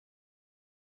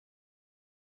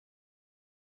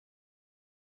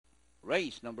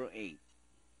Race number 8.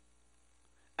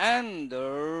 And the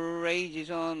race is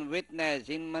on. Witness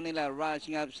in Manila,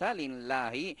 rushing up Salin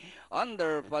Lahi.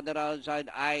 Under further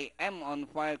outside, I am on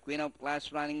fire. Queen of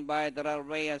Class running by the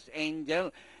RHEA'S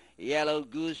Angel. Yellow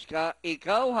Goose ka.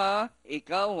 Ikaw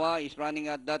ha is running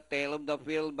at the tail of the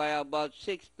field by about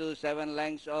 6 to 7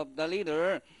 lengths of the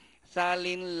leader.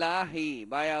 Salin Lahi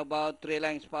by about 3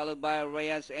 lengths, followed by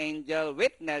RHEA'S Angel.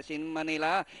 Witness in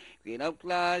Manila. Queen of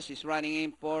Class is running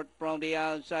in fourth. From the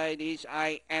outside is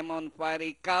I am on fire.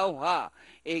 Ikaw ha,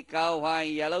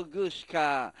 Yellow Goose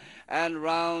ka. And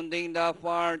rounding the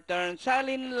far turn,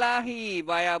 Salin Lahi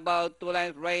by about 2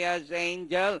 lengths. RHEA'S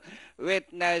Angel.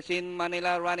 Witness in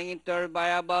Manila running in third by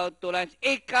about 2 lengths.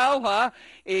 Ikaw ha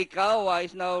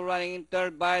is now running in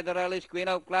third by the rallies Queen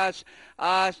of Class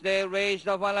as they race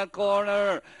the final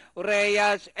corner.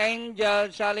 RHEA'S Angel,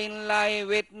 Salin Lahi,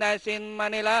 Witness in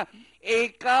Manila.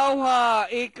 Ikaw ha,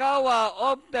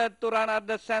 opted to run at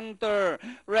the center.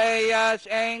 RHEA'S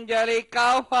Angel,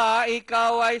 ikaw ha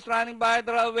is running by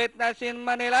the Witness in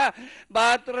Manila.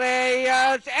 But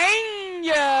RHEA'S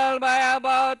Angel by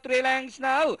about 3 lengths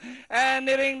now. And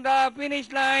nearing the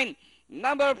finish line,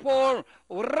 number 4,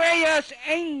 RHEA'S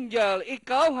Angel,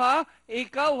 ikaw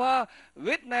ha,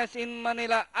 Witness in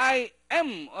Manila, I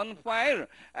am on fire.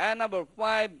 And number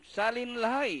 5, Salin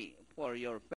Lahi for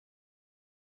your